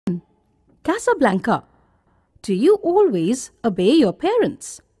Casablanca, do you always obey your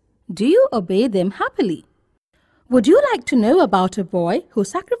parents? Do you obey them happily? Would you like to know about a boy who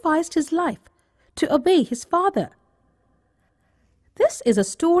sacrificed his life to obey his father? This is a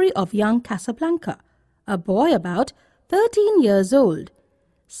story of young Casablanca, a boy about 13 years old,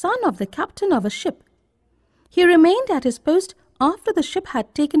 son of the captain of a ship. He remained at his post after the ship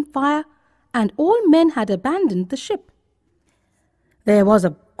had taken fire and all men had abandoned the ship. There was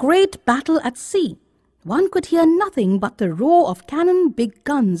a great battle at sea. One could hear nothing but the roar of cannon big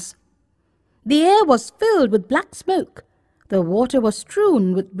guns. The air was filled with black smoke. The water was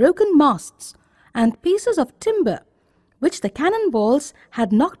strewn with broken masts and pieces of timber, which the cannonballs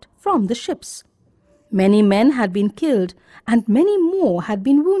had knocked from the ships. Many men had been killed, and many more had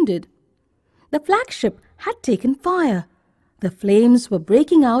been wounded. The flagship had taken fire. The flames were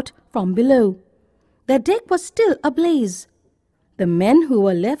breaking out from below. The deck was still ablaze. The men who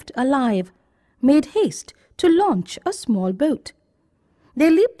were left alive made haste to launch a small boat. They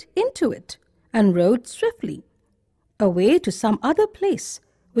leaped into it and rowed swiftly away to some other place,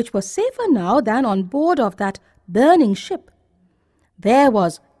 which was safer now than on board of that burning ship. There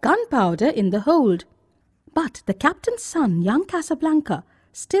was gunpowder in the hold, but the captain's son, young Casablanca,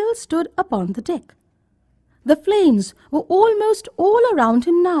 still stood upon the deck. The flames were almost all around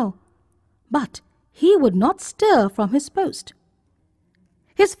him now, but he would not stir from his post.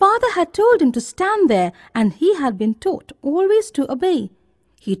 His father had told him to stand there, and he had been taught always to obey.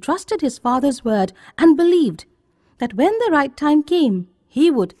 He trusted his father's word and believed that when the right time came,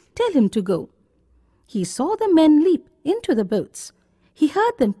 he would tell him to go. He saw the men leap into the boats. He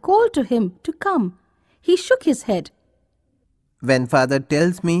heard them call to him to come. He shook his head. "When father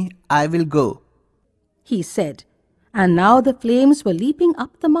tells me, I will go," he said, and now the flames were leaping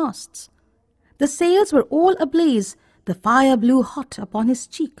up the masts. The sails were all ablaze. The fire blew hot upon his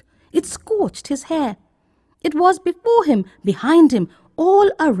cheek. It scorched his hair. It was before him, behind him,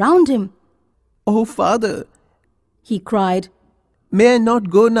 all around him. "Oh, father," he cried, "may I not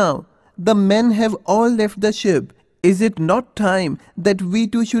go now? The men have all left the ship. Is it not time that we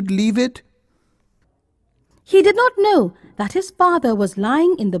too should leave it?" He did not know that his father was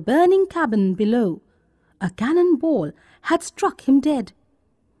lying in the burning cabin below. A cannon ball had struck him dead.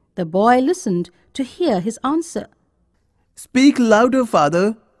 The boy listened to hear his answer. "Speak louder,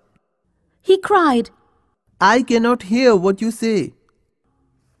 father," he cried. "I cannot hear what you say."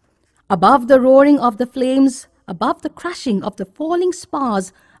 Above the roaring of the flames, above the crashing of the falling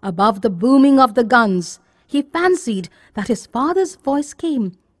spars, above the booming of the guns, he fancied that his father's voice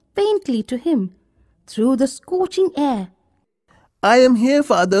came faintly to him through the scorching air. "I am here,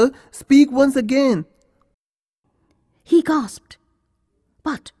 father. Speak once again." He gasped.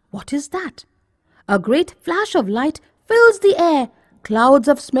 But what is that? A great flash of light fills the air. Clouds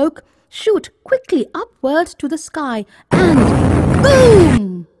of smoke shoot quickly upward to the sky, and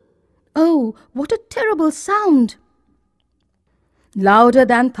boom! Oh, what a terrible sound! Louder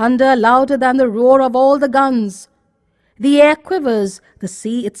than thunder, louder than the roar of all the guns. The air quivers, the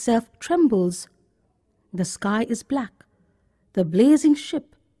sea itself trembles. The sky is black. The blazing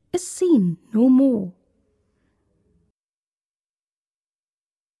ship is seen no more.